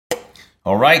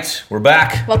All right, we're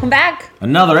back. Welcome back.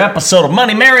 Another episode of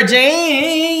Money, Marriage,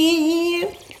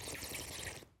 and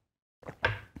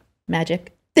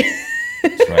Magic.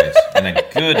 That's right. And a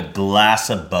good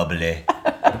glass of bubbly.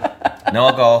 No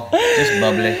alcohol, just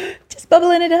bubbly. Just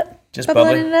bubbling it up. Just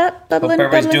bubbling bubbly. it up. Bubbling, Hope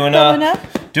everybody's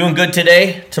bubbling, doing good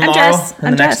today, tomorrow, I'm Jess.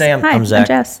 and the next day. I'm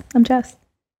Zach. I'm Jess.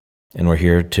 And we're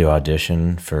here to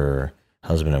audition for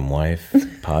husband and wife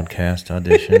podcast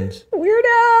auditions. Weirdo.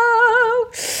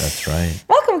 That's right.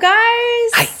 Welcome,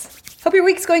 guys. Hi. Hope your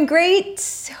week's going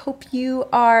great. Hope you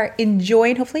are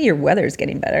enjoying. Hopefully your weather's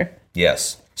getting better.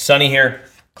 Yes. Sunny here,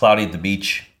 cloudy at the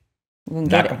beach.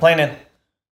 Not complaining.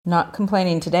 Not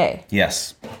complaining today.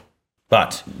 Yes.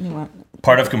 But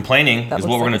part of complaining is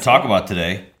what we're going to talk about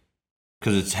today,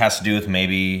 because it has to do with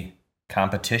maybe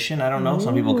competition. I don't know.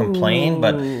 Some people complain,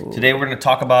 but today we're going to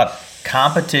talk about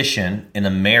competition in a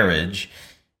marriage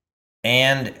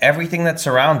and everything that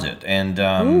surrounds it. And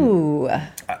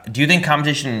do you think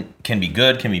competition can be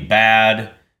good, can be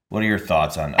bad? What are your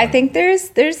thoughts on that? I think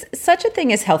there's such a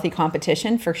thing as healthy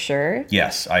competition for sure.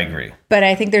 Yes, I agree. But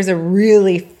I think there's a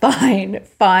really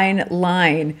fine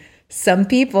line. Some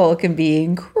people can be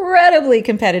incredibly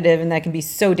competitive, and that can be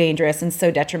so dangerous and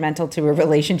so detrimental to a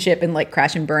relationship and like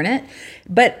crash and burn it.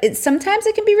 But sometimes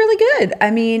it can be really good.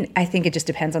 I mean, I think it just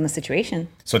depends on the situation.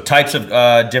 So types of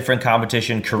different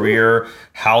competition: career,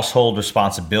 household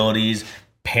responsibilities,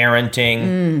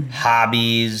 parenting,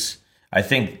 hobbies. I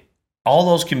think all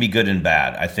those can be good and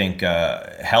bad. I think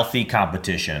healthy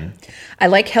competition. I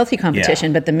like healthy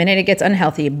competition, but the minute it gets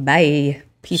unhealthy, bye.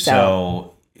 Peace out.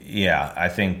 So, yeah, I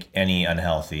think any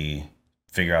unhealthy,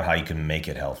 figure out how you can make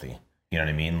it healthy. You know what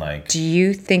I mean? Like, do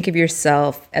you think of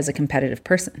yourself as a competitive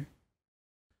person?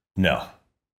 No.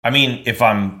 I mean,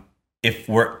 if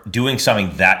we're doing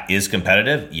something that is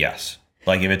competitive, yes.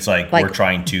 Like if it's like we're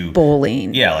trying to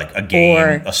bowling. Yeah, like a game,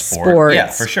 or a sport. Sports, yeah,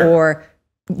 for sure. Or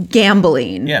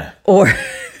gambling. Yeah. Or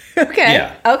okay.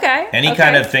 Yeah. Okay. Any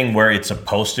kind of thing where it's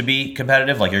supposed to be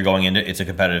competitive, like you're going into it's a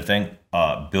competitive thing,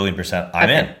 $1,000,000,000, I'm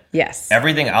in. Yes.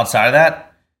 Everything outside of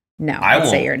that, no, I'd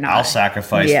say you're not. I'll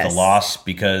sacrifice the loss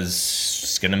because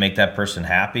it's gonna make that person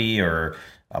happy, or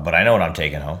but I know what I'm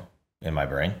taking home in my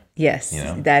brain. Yes. You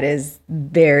know? That is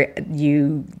very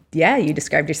you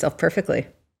described yourself perfectly.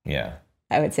 Yeah.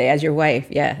 I would say as your wife,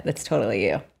 yeah, that's totally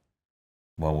you.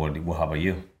 Well, how about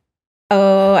you?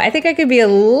 Oh, I think I could be a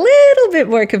little bit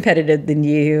more competitive than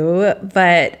you,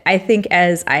 but I think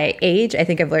as I age, I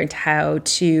think I've learned how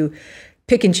to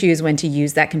pick and choose when to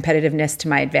use that competitiveness to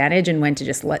my advantage and when to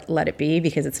just let it be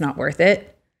because it's not worth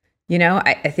it. You know,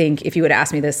 I think if you would have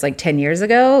asked me this like 10 years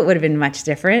ago, it would have been much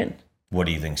different. What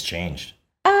do you think's changed?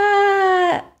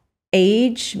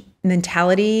 Age,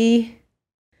 mentality,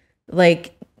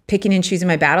 like picking and choosing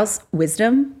my battles,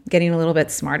 wisdom, getting a little bit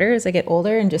smarter as I get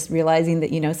older and just realizing that,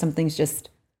 you know, some things just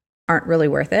aren't really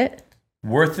worth it.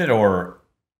 Worth it, or,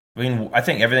 I mean, I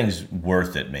think everything's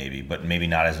worth it maybe, but maybe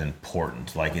not as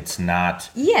important. Like it's not.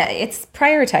 Yeah, it's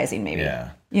prioritizing maybe. Yeah.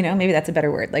 You know, maybe that's a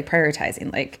better word, like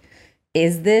prioritizing. Like,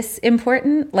 is this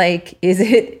important? Like, is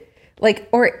it like,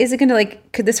 or is it going to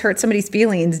like, could this hurt somebody's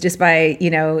feelings just by, you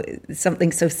know,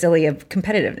 something so silly of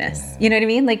competitiveness? You know what I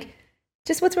mean? Like,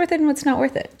 just what's worth it and what's not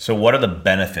worth it. So what are the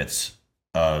benefits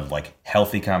of like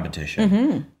healthy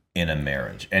competition in a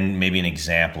marriage? And maybe an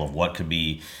example of what could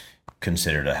be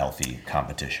considered a healthy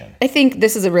competition. I think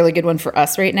this is a really good one for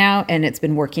us right now, and it's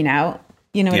been working out.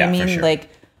 You know what I mean? For sure. Like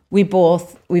we've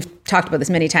talked about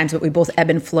this many times, but we both ebb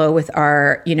and flow with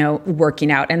our, you know,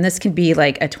 working out. And this can be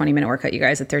like a 20-minute workout, you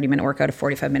guys, a 30-minute workout, a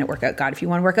 45-minute workout. God, if you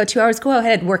want to work out 2 hours, go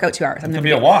ahead, work out 2 hours. It could be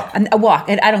a walk. A walk,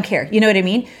 and I don't care. You know what I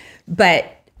mean?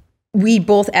 But we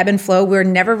both ebb and flow. We're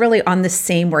never really on the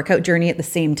same workout journey at the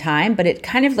same time, but it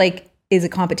kind of like is a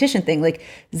competition thing. Like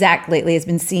Zach lately has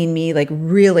been seeing me like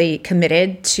really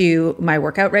committed to my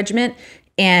workout regimen,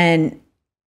 and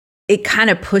it kind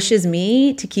of pushes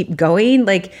me to keep going.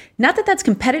 Like, not that that's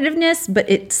competitiveness, but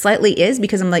it slightly is,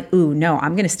 because I'm like, ooh, no,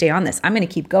 I'm going to stay on this. I'm going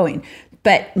to keep going.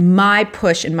 But my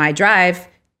push and my drive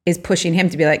is pushing him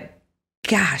to be like,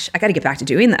 gosh, I got to get back to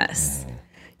doing this.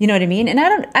 You know what I mean? And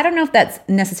I don't know if that's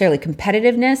necessarily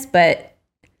competitiveness, but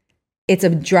it's a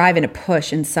drive and a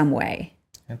push in some way.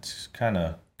 It's kind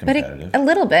of competitive. But a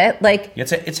little bit. Like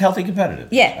it's healthy competitive.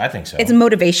 Yeah. I think so. It's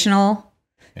motivational,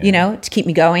 you know, to keep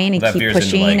me going and keep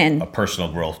pushing. Into, like, and a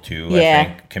personal growth too, yeah. I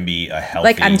think can be a healthy.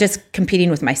 Like I'm just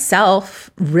competing with myself,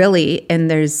 really, and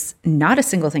there's not a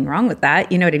single thing wrong with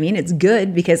that. You know what I mean? It's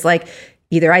good because like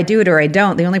either I do it or I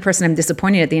don't. The only person I'm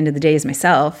disappointed at the end of the day is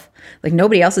myself. Like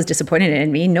nobody else is disappointed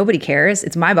in me. Nobody cares.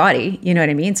 It's my body. You know what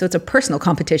I mean? So it's a personal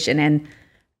competition. And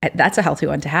That's a healthy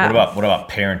one to have. What about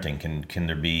parenting? Can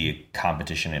there be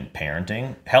competition in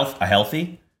parenting? A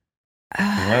healthy?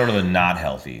 We're going to the not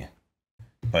healthy.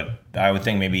 But I would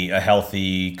think maybe a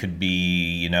healthy could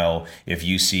be, if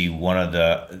you see one of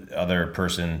the other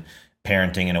person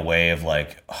parenting in a way of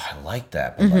like, oh, I like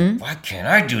that, but like, why can't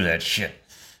I do that shit?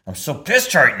 I'm so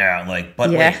pissed right now. Like, but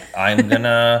wait, I'm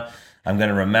gonna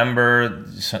remember,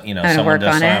 someone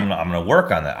does something. I'm gonna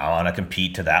work on that. I want to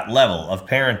compete to that level of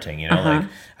parenting. Like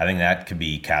I think that could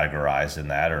be categorized in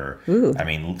that, or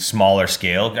smaller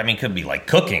scale. Could be like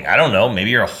cooking. I don't know. Maybe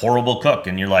you're a horrible cook,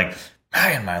 and you're like,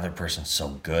 man, my other person's so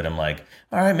good. I'm like,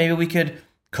 all right, maybe we could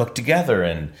cook together,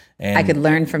 and I could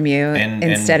learn from you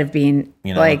instead of being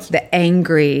like the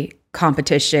angry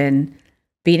competition.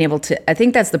 Being able to, I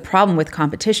think that's the problem with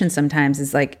competition sometimes,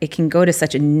 is like it can go to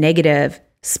such a negative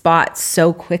spot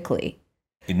so quickly.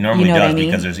 It normally does,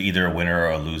 because there's either a winner or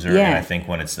a loser. Yeah. And I think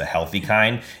when it's the healthy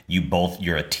kind,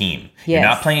 you're a team. Yes. You're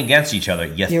not playing against each other.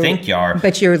 You think you are.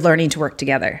 But you're learning to work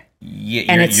together.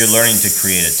 Yeah, you're learning to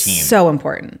create a team. So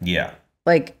important. Yeah.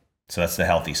 So that's the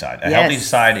healthy side. A healthy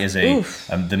side is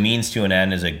the means to an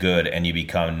end is a good, and you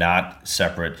become not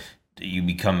separate. You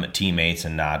become teammates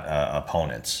and not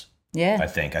opponents. Yeah. I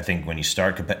think when you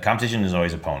start, competition is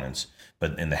always opponents,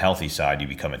 but in the healthy side, you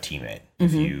become a teammate.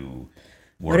 If you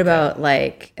work. What about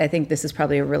I think this is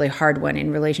probably a really hard one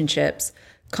in relationships,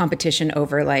 competition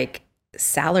over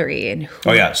salary and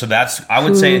so that's, I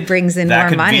would say, brings in that more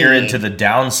could money. Veer into the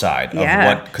downside of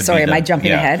what could am I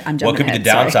jumping ahead? I'm jumping ahead. What could be the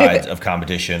downsides of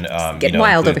competition? Getting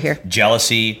wild over here.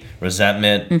 Jealousy,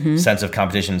 resentment, sense of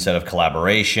competition instead of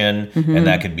collaboration. And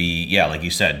that could be, like you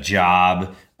said,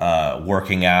 job,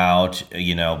 working out,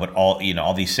 but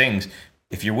all these things.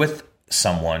 If you're with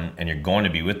someone and you're going to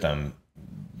be with them,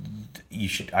 you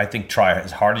should, I think, try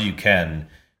as hard as you can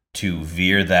to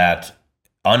veer that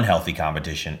unhealthy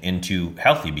competition into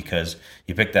healthy, because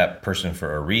you picked that person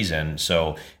for a reason.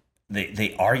 So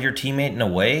they are your teammate in a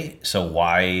way. So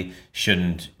why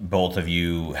shouldn't both of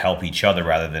you help each other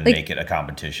rather than make it a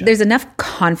competition? There's enough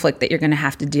conflict that you're going to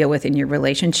have to deal with in your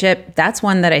relationship. That's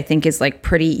one that I think is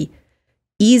pretty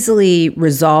easily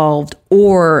resolved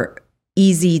or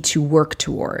easy to work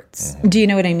towards. Do you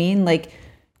know what I mean?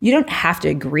 You don't have to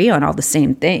agree on all the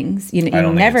same things. You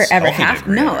never ever have.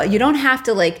 No, you don't have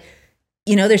to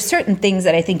there's certain things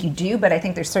that I think you do, but I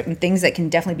think there's certain things that can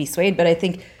definitely be swayed. But I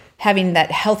think having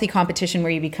that healthy competition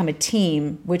where you become a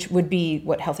team, which would be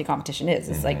what healthy competition is,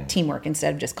 it's like teamwork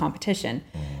instead of just competition.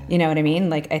 You know what I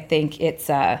mean? I think it's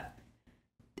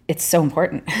so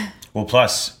important. Well,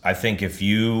 plus I think if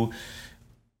you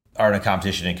are in a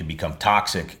competition, it can become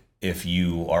toxic if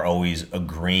you are always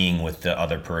agreeing with the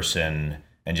other person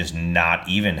and just not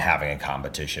even having a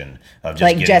competition of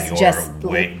just getting your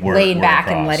laying back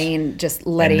across. and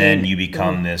and then you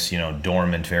become this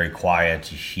dormant, very quiet,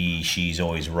 she's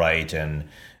always right, and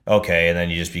then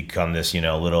you just become this you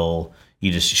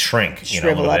just shrink a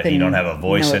little bit. You don't have a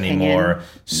voice anymore.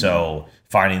 So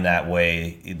finding that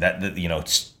way,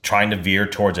 that trying to veer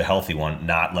towards a healthy one,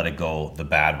 not let it go the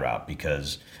bad route,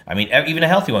 because even a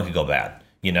healthy one could go bad.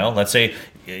 Let's say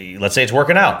it's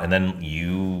working out, and then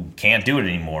you can't do it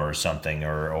anymore or something,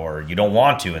 or you don't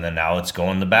want to, and then now it's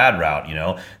going the bad route.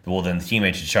 Well, then the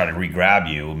teammates should try to re-grab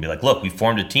you and be like, look, we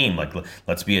formed a team.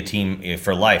 Let's be a team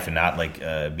for life, and not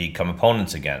become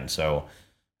opponents again. So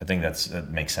I think that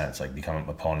makes sense. Become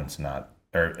opponents,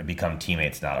 become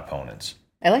teammates, not opponents.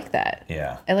 I like that.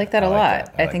 Yeah, I like that a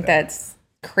lot. I think that's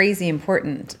crazy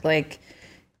important.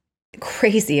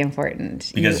 Crazy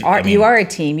important. Because you are a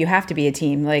team. You have to be a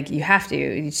team. You have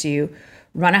to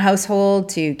run a household,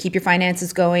 to keep your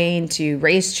finances going, to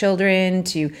raise children,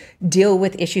 to deal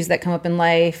with issues that come up in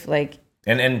life.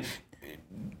 And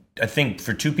I think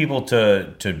for two people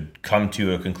to come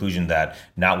to a conclusion that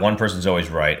not one person's always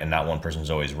right and not one person's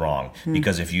always wrong,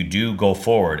 because if you do go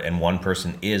forward and one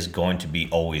person is going to be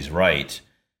always right,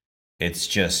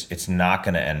 it's not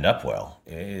going to end up well.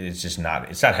 It's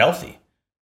not healthy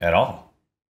at all.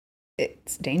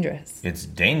 It's dangerous. It's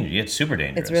super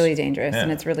dangerous. It's really dangerous,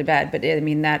 and it's really bad. But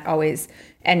that always,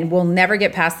 and we'll never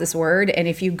get past this word. And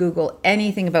if you Google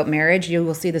anything about marriage, you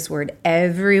will see this word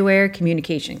everywhere: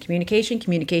 communication, communication,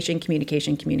 communication,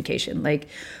 communication, communication.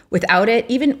 Without it,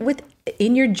 even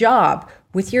in your job,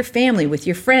 with your family, with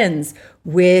your friends,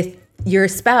 with your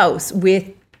spouse,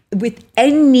 with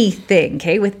anything,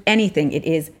 okay? With anything, it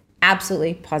is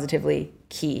absolutely, positively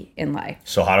key in life.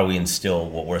 So how do we instill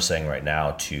what we're saying right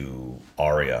now to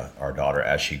Aria, our daughter,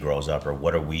 as she grows up, or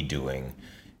what are we doing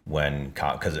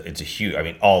because it's a huge, I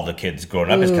mean, all the kids growing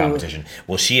up is competition.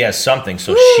 Well, she has something,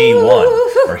 so she won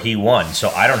or he won. So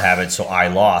I don't have it, so I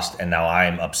lost, and now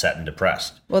I'm upset and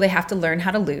depressed. Well, they have to learn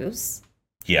how to lose.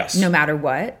 Yes. No matter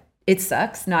what. It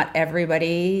sucks. Not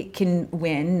everybody can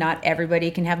win. Not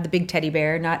everybody can have the big teddy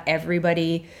bear. Not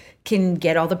everybody can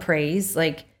get all the praise.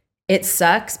 Like, it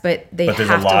sucks, but have to learn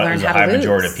how to lose. There's a high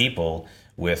majority of people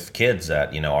with kids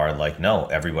that, are like, no,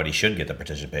 everybody should get the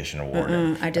participation award.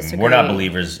 I disagree. We're not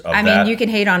believers of that. I mean, you can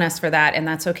hate on us for that, and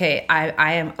that's okay.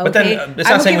 I am okay. But then it's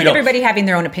not saying we don't. Everybody having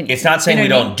their own opinion. It's not saying we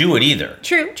don't do it either.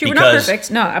 True. We're not perfect.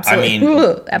 No, absolutely. I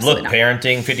mean, absolutely look,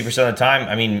 parenting 50% of the time.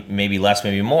 I mean, maybe less,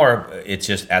 maybe more. It's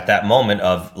just at that moment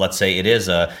of, let's say it is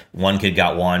one kid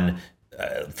got one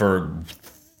for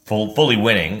fully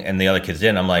winning, and the other kids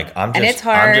didn't. I'm like, and it's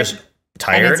hard. I'm just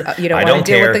tired. You don't want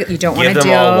to deal with it. You don't want to deal.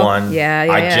 Give them all one. Yeah.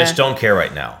 I just don't care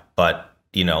right now. But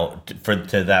But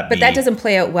that doesn't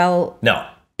play out well. No.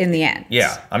 In the end.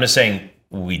 Yeah, I'm just saying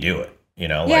we do it.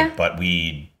 But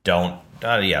we don't.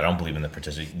 I don't believe in the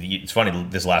participation. It's funny.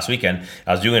 This last weekend,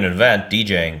 I was doing an event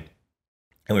DJing,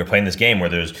 and we were playing this game where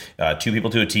there's 2 people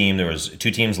to a team. There was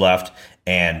 2 teams left,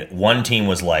 and one team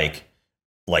was like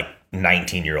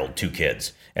 19-year-old 2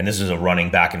 kids. And this is a running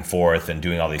back and forth and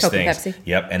doing all these Coke things. And Pepsi.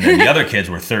 Yep. And then the other kids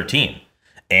were 13.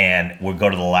 And we'll go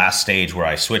to the last stage where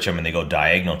I switch them and they go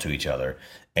diagonal to each other.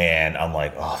 And I'm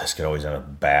like, oh, this could always end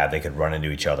up bad. They could run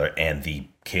into each other. And the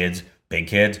kids, big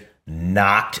kids,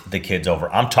 knocked the kids over.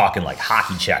 I'm talking like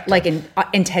hockey check. Like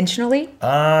intentionally?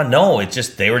 No, it's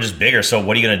just, they were just bigger. So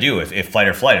what are you going to do? If fight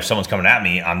or flight, if someone's coming at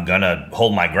me, I'm going to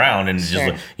hold my ground and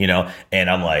sure. just, and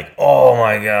I'm like, oh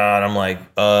my God. I'm like,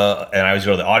 and I always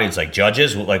go to the audience, like,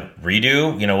 judges, like,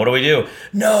 redo, what do we do?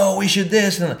 No, we should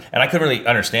this. And I couldn't really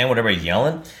understand what everybody's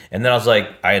yelling. And then I was like,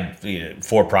 I had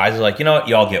 4 prizes, like, you know what,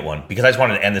 y'all get one, because I just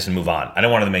wanted to end this and move on. I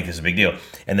didn't want to make this a big deal.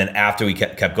 And then after we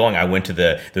kept going, I went to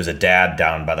there's a dad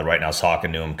down by the right, and I was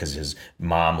talking to him because his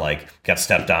mom got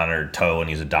stepped on her toe and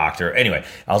he's a doctor. Anyway,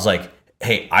 I was like,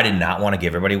 hey, I did not want to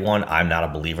give everybody one. I'm not a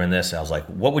believer in this. And I was like,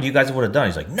 what would you guys would have done?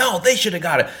 He's like, no, they should have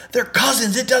got it. They're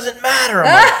cousins. It doesn't matter.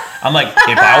 I'm like,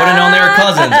 if I would have known they were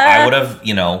cousins, I would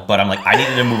have, but I'm like, I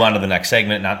needed to move on to the next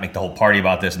segment, not make the whole party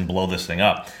about this and blow this thing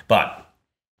up. But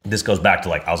this goes back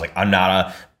to I was like, I'm not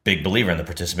a big believer in the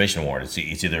participation award. It's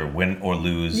either win or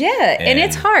lose. Yeah, and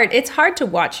it's hard. It's hard to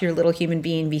watch your little human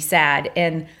being be sad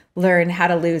and learn how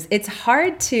to lose. It's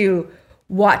hard to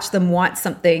watch them want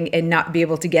something and not be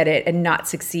able to get it and not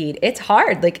succeed. It's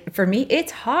hard. Like, for me,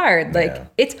 it's hard.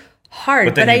 It's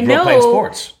hard. But I know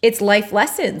it's life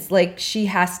lessons. Like, she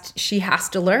has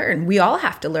to learn. We all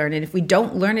have to learn. And if we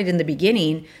don't learn it in the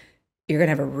beginning, you're going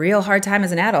to have a real hard time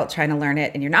as an adult trying to learn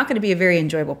it. And you're not going to be a very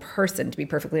enjoyable person, to be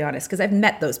perfectly honest, because I've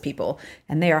met those people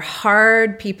and they are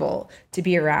hard people to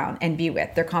be around and be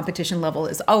with. Their competition level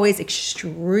is always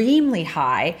extremely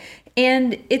high.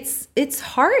 And it's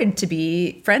hard to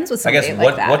be friends with somebody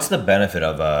like that. What's the benefit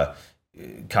of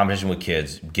competition with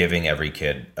kids, giving every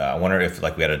kid? I wonder if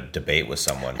we had a debate with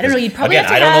someone. I don't know. You'd probably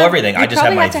I don't know everything. I just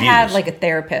have my views. You'd probably have to have a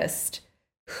therapist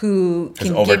who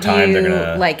can give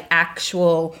you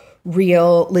actual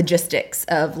real logistics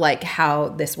of how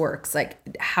this works.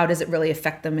 How does it really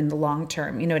affect them in the long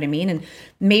term? You know what I mean? And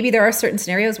maybe there are certain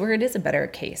scenarios where it is a better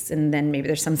case. And then maybe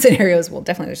there's some scenarios,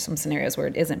 definitely there's some scenarios where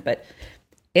it isn't, but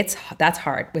that's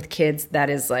hard with kids. That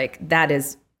is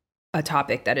a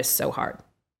topic that is so hard.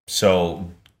 So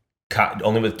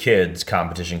only with kids,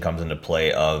 competition comes into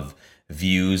play of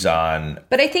views on.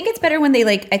 But I think it's better when they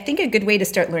I think a good way to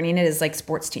start learning it is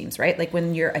sports teams, right?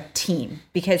 When you're a team,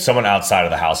 because someone outside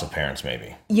of the house of parents,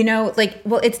 maybe.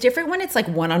 It's different when it's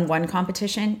one-on-one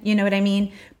competition, you know what I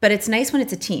mean? But it's nice when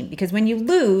it's a team, because when you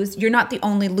lose, you're not the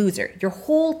only loser. Your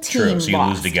whole team True. So you lost.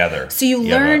 lose together. So you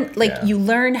learn you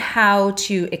learn how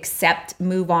to accept,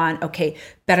 move on. Okay,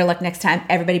 better luck next time.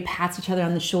 Everybody pats each other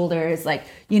on the shoulders.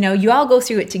 You all go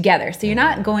through it together. So you're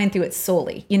not going through it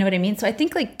solely. You know what I mean? So I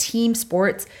think team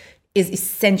sports is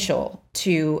essential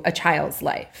to a child's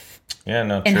life. Yeah,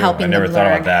 no, true. And helping I never them thought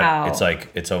learn about that.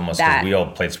 It's almost because we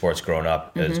all played sports growing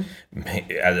up.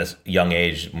 Mm-hmm. At a young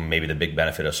age, maybe the big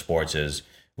benefit of sports is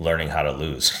learning how to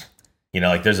lose.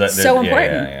 There's so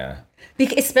important. Yeah.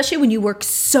 Because especially when you work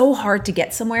so hard to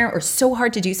get somewhere or so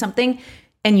hard to do something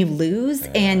and you lose.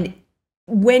 Yeah. And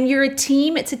when you're a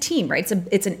team, it's a team, right?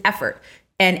 It's an effort.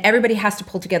 And everybody has to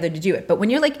pull together to do it. But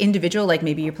when you're individual,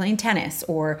 maybe you're playing tennis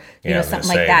or something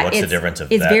like that, what's the difference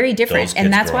of it's that, very different.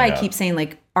 And that's why I keep up?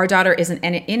 saying our daughter isn't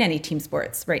in any team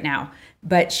sports right now,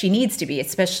 but she needs to be,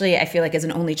 especially I feel as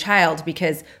an only child,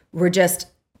 because we're just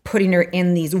putting her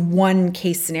in these one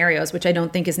case scenarios, which I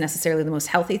don't think is necessarily the most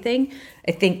healthy thing.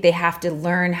 I think they have to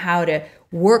learn how to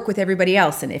work with everybody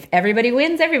else. And if everybody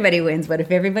wins, everybody wins. But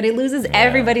if everybody loses,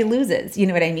 everybody loses. You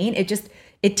know what I mean?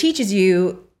 It teaches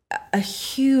you a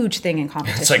huge thing in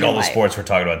competition. It's like all the sports we're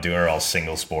talking about doing are all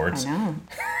single sports. I know.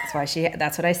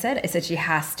 That's what I said. I said she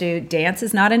has to, dance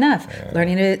is not enough.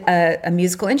 Learning a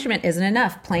musical instrument isn't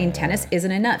enough. Playing tennis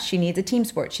isn't enough. She needs a team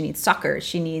sport. She needs soccer.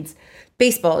 She needs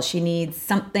baseball. She needs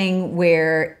something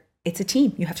where it's a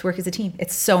team. You have to work as a team.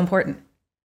 It's so important.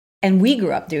 And we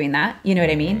grew up doing that. You know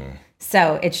what I mean?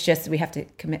 So it's just, we have to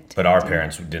commit to But our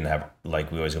parents didn't have,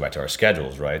 like, we always go back to our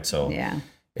schedules, right? So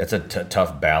it's a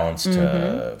tough balance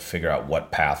to figure out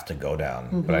what path to go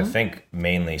down. But I think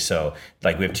mainly so,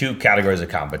 like, we have two categories of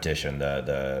competition,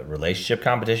 the relationship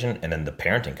competition and then the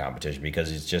parenting competition,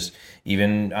 because it's just,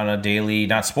 even on a daily,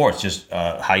 not sports, just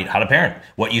how to parent.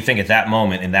 What you think at that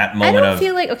moment, in that moment I don't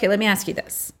feel like, okay, let me ask you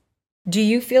this. Do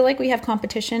you feel like we have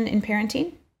competition in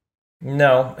parenting?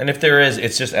 No. And if there is,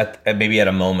 it's just maybe at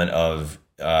a moment of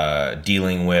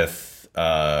dealing with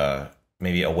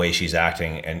maybe a way she's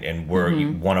acting, and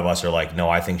we're one of us are like, no,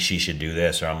 I think she should do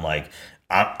this, or I'm like,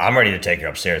 I'm ready to take her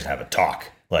upstairs and have a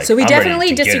talk. Like, so we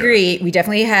definitely disagree. We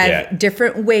definitely have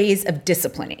different ways of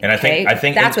disciplining. And I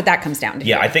think that's what that comes down to.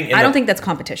 Yeah, I don't think that's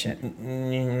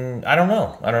competition. I don't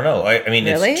know. I mean,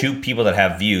 really? It's two people that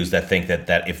have views that think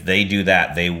that if they do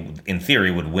that, they in theory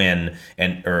would win,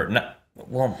 or not.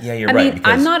 Well, yeah, you're right. I mean,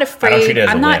 I'm not afraid.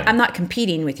 I'm not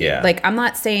competing with you. Yeah. Like, I'm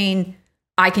not saying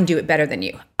I can do it better than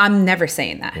you. I'm never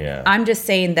saying that. Yeah. I'm just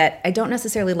saying that I don't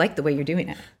necessarily like the way you're doing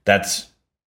it. That's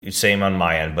same on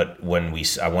my end. But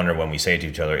I wonder when we say to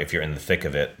each other, if you're in the thick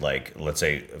of it, like, let's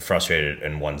say frustrated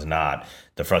and one's not,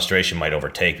 the frustration might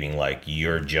overtake, being like,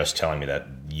 you're just telling me that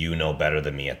you know better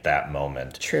than me at that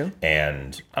moment. True.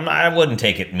 And I wouldn't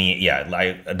take it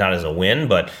not as a win,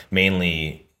 but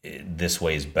mainly, this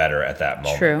way is better at that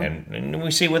moment. True. And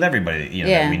we see it with everybody,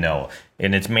 that we know.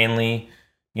 And it's mainly,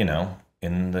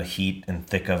 in the heat and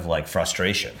thick of, like,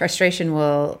 frustration. Frustration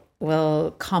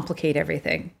will complicate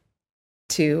everything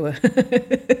to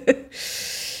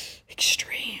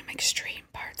extreme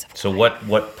parts of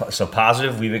life. So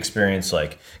positive we've experienced,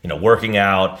 like, working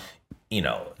out,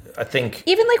 I think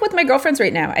even like with my girlfriends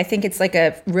right now, I think it's like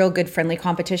a real good friendly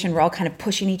competition. We're all kind of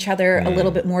pushing each other a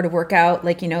little bit more to work out.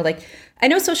 Like, like, I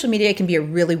know social media can be a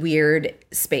really weird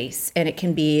space, and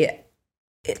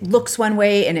it looks one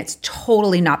way and it's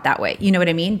totally not that way. You know what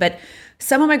I mean? But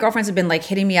some of my girlfriends have been like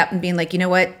hitting me up and being like, you know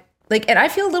what? Like, and I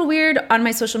feel a little weird on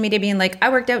my social media being like, I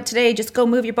worked out today, just go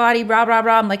move your body, blah, blah,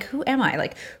 blah. I'm like, who am I?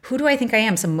 Like, who do I think I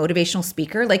am? Some motivational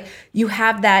speaker? Like, you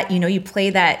have that, you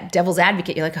play that devil's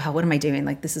advocate. You're like, oh, what am I doing?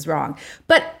 Like, this is wrong.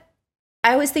 But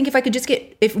I always think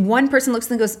if one person looks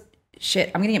and goes,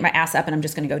 shit, I'm going to get my ass up and I'm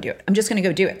just going to go do it. I'm just going to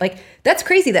go do it. Like, that's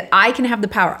crazy that I can have the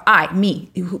power. I'm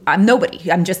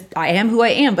nobody. I am who I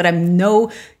am, but I'm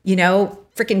no,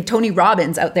 freaking Tony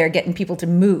Robbins out there getting people to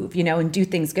move, and do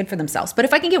things good for themselves. But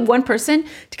if I can get one person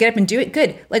to get up and do it,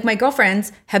 good. Like, my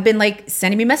girlfriends have been like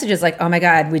sending me messages like, oh my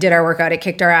God, we did our workout. It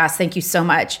kicked our ass. Thank you so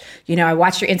much. I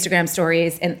watched your Instagram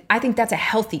stories. And I think that's a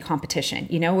healthy competition,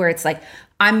 where it's like,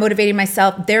 I'm motivating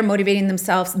myself. They're motivating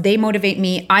themselves. They motivate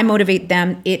me. I motivate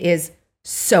them. It is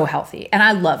so healthy. And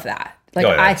I love that. Like,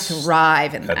 I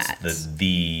thrive in that. That's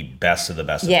the best of the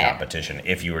best of competition,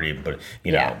 if you were to,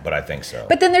 but I think so.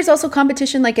 But then there's also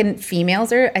competition, like, in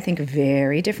females are, I think,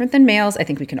 very different than males. I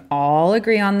think we can all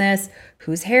agree on this.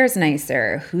 Whose hair's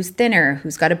nicer, who's thinner,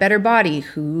 who's got a better body,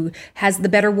 who has the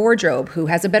better wardrobe, who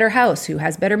has a better house, who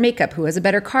has better makeup, who has a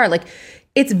better car. Like,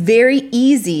 it's very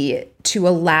easy to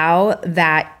allow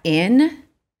that in.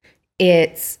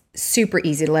 It's super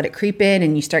easy to let it creep in,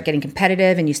 and you start getting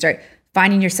competitive, and you start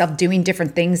finding yourself doing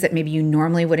different things that maybe you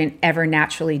normally wouldn't ever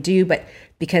naturally do, but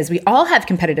because we all have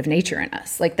competitive nature in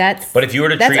us, like that's. But if you were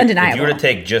to undeniable. If you were to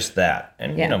take just that,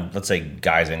 and let's say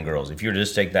guys and girls, if you were to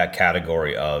just take that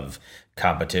category of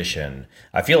competition,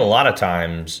 I feel a lot of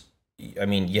times, I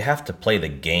mean, you have to play the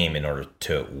game in order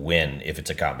to win if it's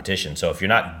a competition. So if you're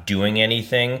not doing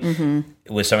anything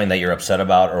with something that you're upset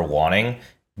about or wanting,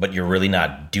 but you're really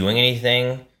not doing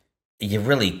anything, you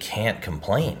really can't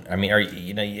complain. I mean,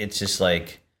 it's just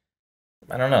like,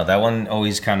 I don't know. That one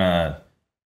always kind of.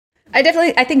 I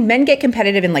think men get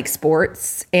competitive in, like,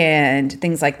 sports and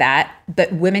things like that,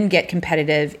 but women get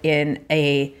competitive in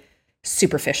a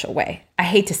superficial way. I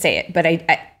hate to say it, but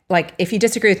I like, if you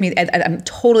disagree with me, I'm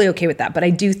totally okay with that. But I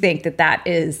do think that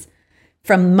is,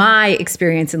 from my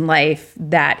experience in life,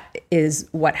 that is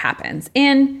what happens.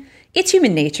 And it's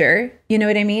human nature, you know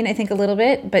what I mean? I think a little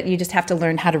bit, but you just have to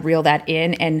learn how to reel that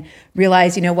in and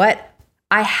realize, you know what?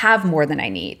 I have more than I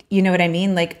need. You know what I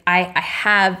mean? Like, I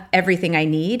have everything I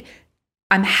need.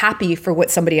 I'm happy for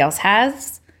what somebody else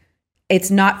has. it's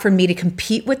not for me to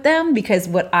compete with them because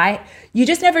you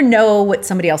just never know what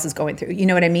somebody else is going through. You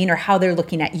know what I mean? Or how they're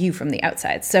looking at you from the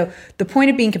outside. So the point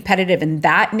of being competitive in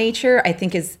that nature, I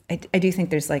think I do think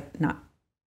there's like not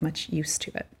much use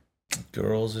to it.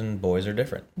 Girls and boys are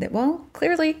different. Well,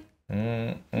 clearly.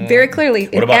 Very clearly.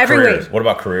 What about careers? What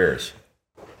about careers?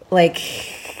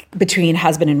 Like between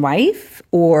husband and wife,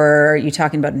 or are you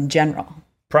talking about in general?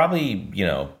 Probably,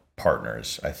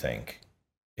 partners, I think.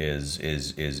 Is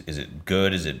it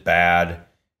good? Is it bad?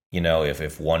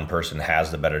 If one person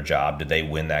has the better job, did they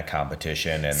win that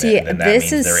competition? And then that means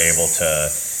they're able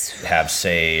to have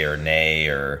say or nay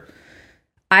or...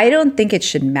 I don't think it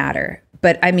should matter.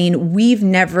 But I mean, we've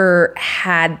never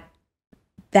had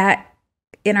that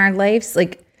in our lives.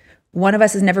 Like one of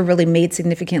us has never really made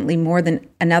significantly more than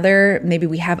another. Maybe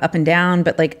we have up and down,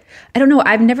 but like, I don't know.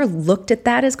 I've never looked at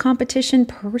that as competition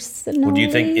personally. Well, do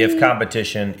you think if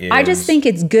competition is... I just think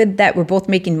it's good that we're both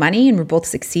making money and we're both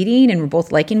succeeding and we're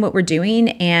both liking what we're doing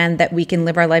and that we can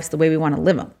live our lives the way we want to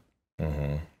live them.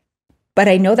 Mm-hmm. But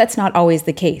I know that's not always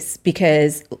the case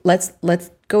because let's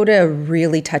go to a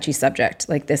really touchy subject.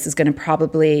 Like this is going to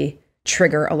probably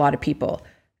trigger a lot of people.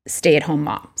 Stay-at-home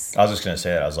moms. I was just going to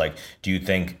say that. I was like, do you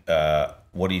think,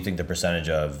 what do you think the percentage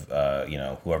of,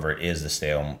 whoever it is, the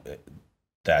stay-home,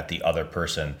 that the other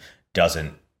person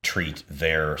doesn't treat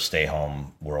their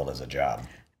stay-home world as a job?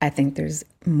 I think there's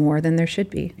more than there should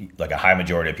be. Like a high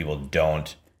majority of people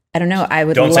don't. I don't know. I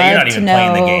would don't love say you're not even to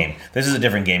know, playing the game. This is a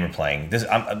different game you're playing.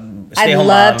 I'd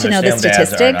love to know the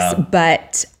statistics,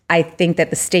 but I think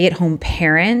that the stay-at-home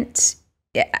parent,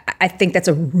 I think that's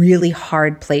a really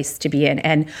hard place to be in.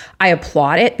 And I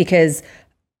applaud it because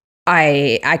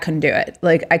I couldn't do it.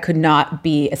 Like I could not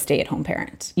be a stay-at-home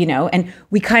parent, and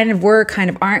we kind of were, kind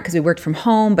of aren't because we worked from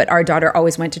home, but our daughter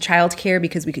always went to childcare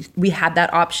because we had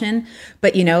that option.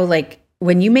 But,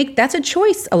 when you that's a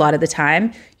choice a lot of the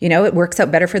time, it works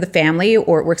out better for the family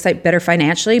or it works out better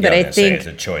financially. But I think it's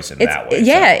a choice in that way.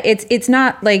 Yeah. So it's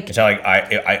not like, it's not like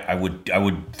I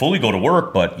would fully go to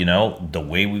work, but the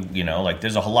way we,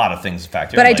 there's a whole lot of things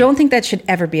factor. But I don't think that should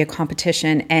ever be a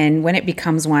competition. And when it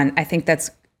becomes one, I think that's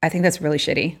really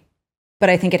shitty, but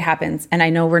I think it happens. And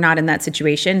I know we're not in that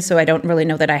situation. So I don't really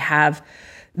know that I have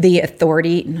the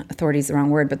authority is the wrong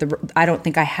word, but I don't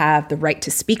think I have the right to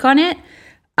speak on it.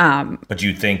 But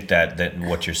you think that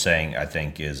what you're saying, I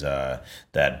think, is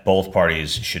that both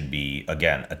parties should be,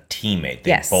 again, a teammate.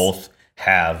 They both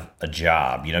have a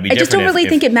job. I just don't really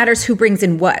think it matters who brings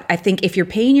in what. I think if you're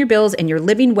paying your bills and you're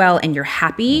living well and you're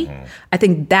happy, I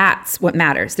think that's what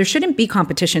matters. There shouldn't be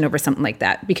competition over something like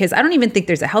that because I don't even think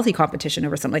there's a healthy competition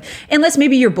over something unless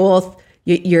maybe you're both,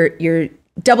 you're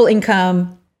double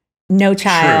income, no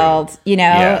child, True.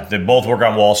 Yeah, they both work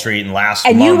on Wall Street and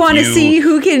and you want to see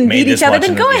who can beat each other,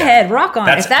 then go ahead, rock on.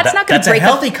 If that's not going to break up...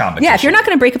 That's a healthy competition. Yeah, if you're not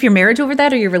going to break up your marriage over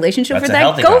that or your relationship over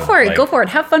that, go for it. Go for it.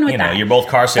 Have fun with that. You're both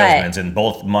car salesmen and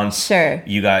both months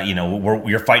you got,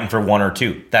 you're fighting for one or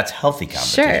two. That's healthy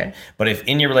competition. Sure. But if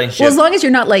in your relationship... Well, as long as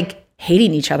you're not like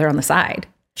hating each other on the side.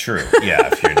 True. Yeah,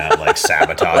 if you're not like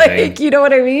sabotaging. You know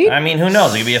what I mean? I mean, who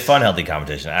knows? It could be a fun, healthy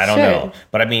competition. I don't know.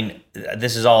 But I mean,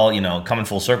 this is all, coming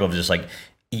full circle of just like...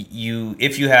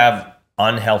 if you have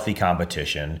unhealthy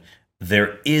competition,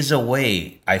 there is a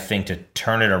way, I think, to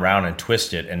turn it around and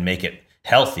twist it and make it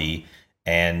healthy.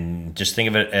 And just think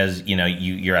of it as,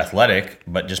 you're athletic,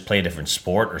 but just play a different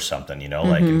sport or something,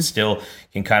 like, and still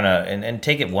can kind of, and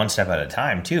take it one step at a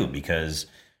time too, because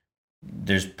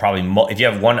there's probably, if you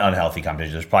have one unhealthy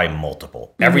competition, there's probably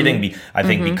multiple. Everything, I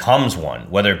think, becomes one,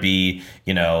 whether it be,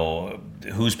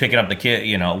 who's picking up the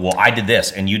kid, well, I did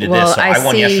this and you did this, so I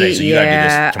won yesterday, so you got to do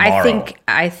this tomorrow.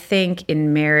 I think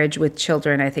in marriage with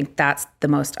children, I think that's the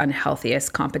most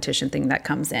unhealthiest competition thing that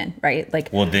comes in, right? Like,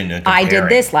 well, then I did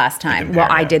this last time. Well,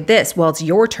 I did this. Well, it's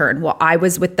your turn. Well, I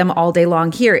was with them all day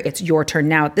long here. It's your turn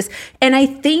now at this. And I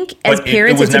think as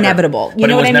parents, it's inevitable. But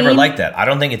it was never like that. I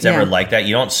don't think it's ever like that.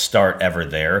 You don't start ever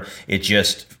there.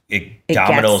 It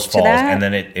dominoes falls, and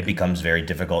then it becomes very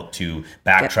difficult to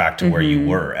backtrack to where you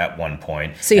were at one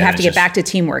point. So you have to get back to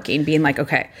teamworking, being like,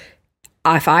 okay,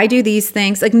 if I do these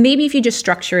things, like maybe if you just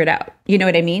structure it out, you know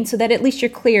what I mean? So that at least you're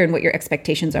clear in what your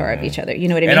expectations are of each other. You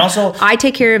know what I mean? And also, I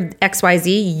take care of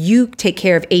XYZ, you take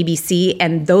care of ABC,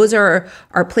 and those are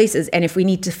our places. And if we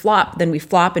need to flop, then we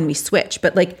flop and we switch.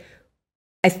 But like,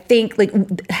 I think like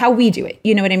how we do it,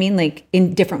 you know what I mean? Like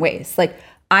in different ways. Like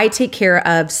I take care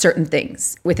of certain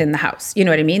things within the house. You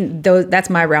know what I mean? That's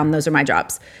my realm. Those are my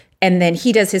jobs. And then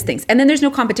he does his things. And then there's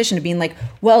no competition of being like,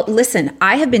 well, listen,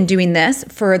 I have been doing this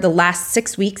for the last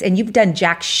 6 weeks and you've done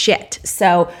jack shit.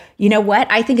 So you know what?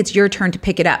 I think it's your turn to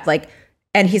pick it up. Like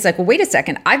And he's like, well, wait a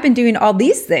second. I've been doing all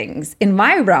these things in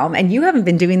my realm and you haven't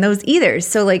been doing those either.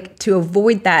 So like to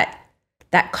avoid that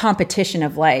competition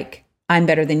of like, I'm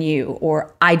better than you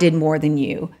or I did more than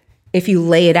you. If you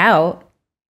lay it out,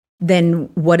 then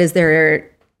what is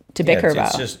there to bicker about?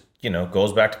 It's just,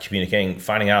 goes back to communicating,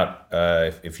 finding out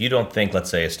if you don't think, let's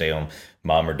say, a stay-home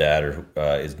mom or dad or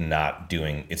is not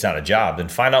doing, it's not a job, then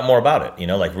find out more about it.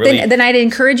 Like really. Then I'd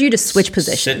encourage you to switch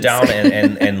positions. Sit down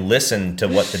and listen to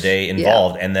what the day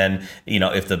involved. Yeah. And then,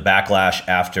 if the backlash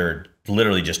after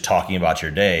literally just talking about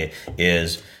your day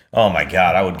is, oh my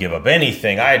God, I would give up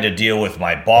anything. I had to deal with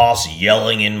my boss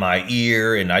yelling in my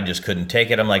ear and I just couldn't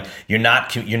take it. I'm like, you're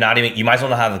not even, you might as well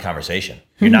not have the conversation.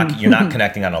 You're not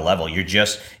connecting on a level. You're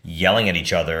just yelling at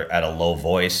each other at a low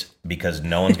voice because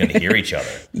no one's going to hear each other.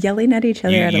 Yelling at each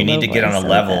other at a low voice. You need to get on a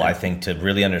level, I think, to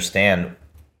really understand.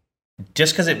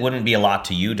 Just because it wouldn't be a lot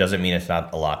to you doesn't mean it's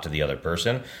not a lot to the other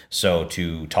person. So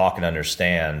to talk and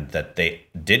understand that they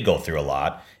did go through a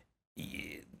lot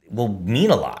will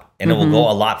mean a lot. And it will go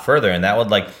a lot further. And that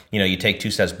would you take 2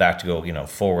 steps back to go,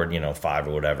 forward, 5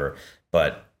 or whatever.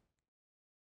 But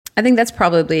I think that's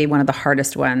probably one of the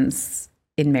hardest ones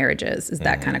in marriages is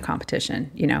that kind of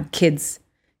competition. Kids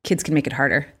can make it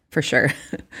harder for sure,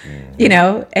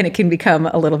 and it can become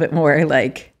a little bit more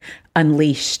like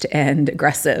unleashed and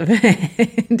aggressive.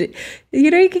 And,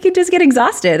 you can just get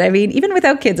exhausted. I mean, even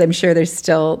without kids, I'm sure there's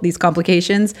still these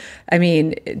complications. I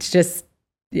mean, it's just,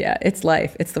 it's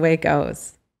life. It's the way it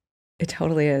goes. It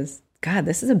totally is. God,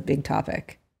 this is a big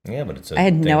topic. Yeah, but I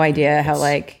had no idea how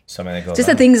something that goes just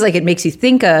on. The things it makes you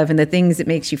think of and the things it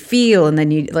makes you feel. And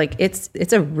then you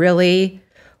it's a really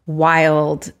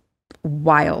wild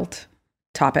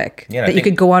topic that you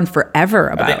could go on forever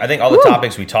about. I think all the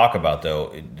topics we talk about though,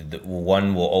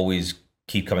 one will always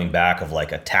keep coming back of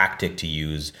like a tactic to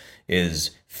use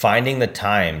is finding the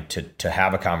time to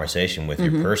have a conversation with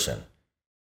your person,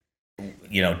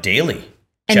 daily.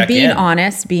 And being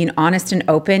honest and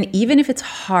open, even if it's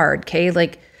hard, okay?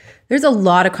 Like there's a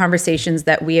lot of conversations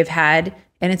that we have had,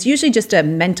 and it's usually just a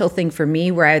mental thing for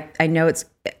me where I know it's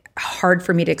hard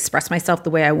for me to express myself the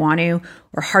way I want to,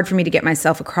 or hard for me to get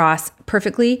myself across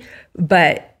perfectly.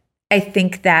 But I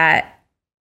think that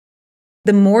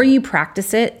the more you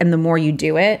practice it and the more you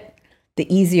do it,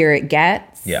 the easier it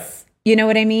gets. Yeah. You know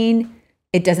what I mean?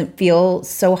 It doesn't feel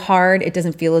so hard. It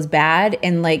doesn't feel as bad.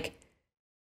 And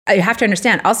I have to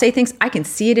understand, I'll say things, I can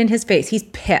see it in his face. He's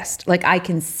pissed. I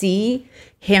can see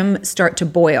him start to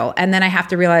boil. And then I have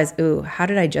to realize, ooh, how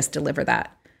did I just deliver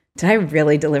that? Did I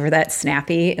really deliver that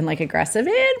snappy and aggressive?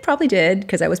 It probably did,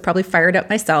 because I was probably fired up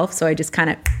myself. So I just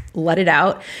kind of let it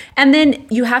out. And then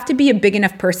you have to be a big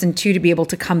enough person too, to be able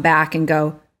to come back and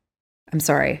go, I'm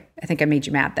sorry. I think I made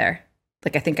you mad there.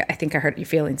 I think I hurt your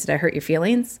feelings. Did I hurt your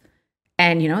feelings?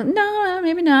 And no,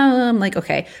 maybe not. I'm like,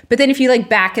 okay. But then if you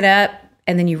back it up,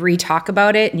 and then you re-talk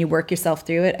about it and you work yourself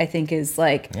through it, I think is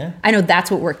I know that's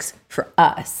what works for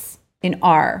us in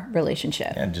our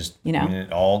relationship. And just,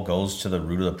 it all goes to the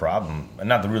root of the problem.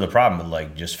 Not the root of the problem,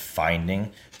 but just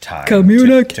finding time.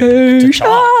 Communication. To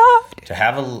talk, to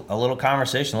have a little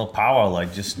conversation, a little powwow,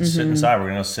 just sit inside. We're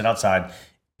going to sit outside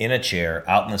in a chair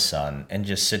out in the sun and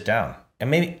just sit down. And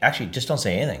maybe actually just don't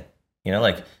say anything.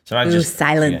 Sometimes just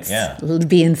silence. Yeah.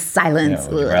 Be in silence.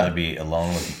 Would you rather be alone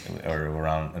with or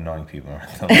around annoying people?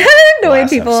 Annoying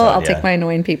people. I'll take my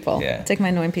annoying people. Yeah. Take my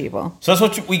annoying people. So that's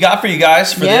what we got for you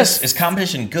guys for this. Is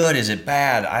competition good? Is it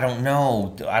bad? I don't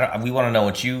know. We want to know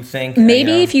what you think.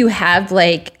 Maybe if you have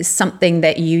something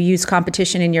that you use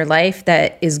competition in your life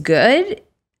that is good,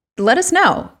 let us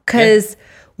know. Because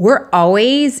we're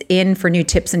always in for new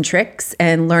tips and tricks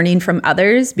and learning from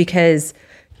others, because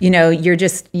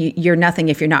you're nothing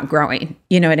if you're not growing.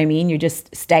 You know what I mean? You're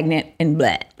just stagnant and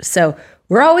bleh. So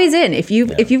we're always in. If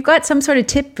you've got some sort of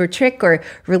tip or trick or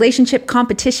relationship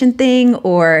competition thing,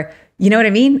 or you know what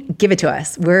I mean, give it to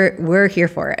us. We're here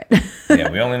for it.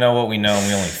 We only know what we know, and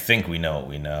we only think we know what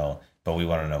we know, but we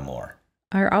want to know more.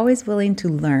 Are always willing to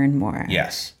learn more.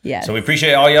 Yes. So we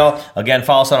appreciate all y'all. Again,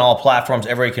 follow us on all platforms.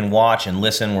 Everybody you can watch and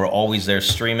listen. We're always there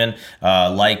streaming.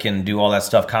 And do all that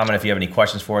stuff. Comment if you have any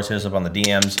questions for us. Hit us up on the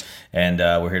DMs. And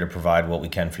we're here to provide what we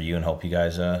can for you, and hope you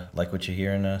guys like what you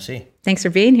hear and see. Thanks for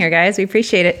being here, guys. We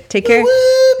appreciate it. Take care.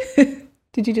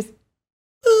 Did you just...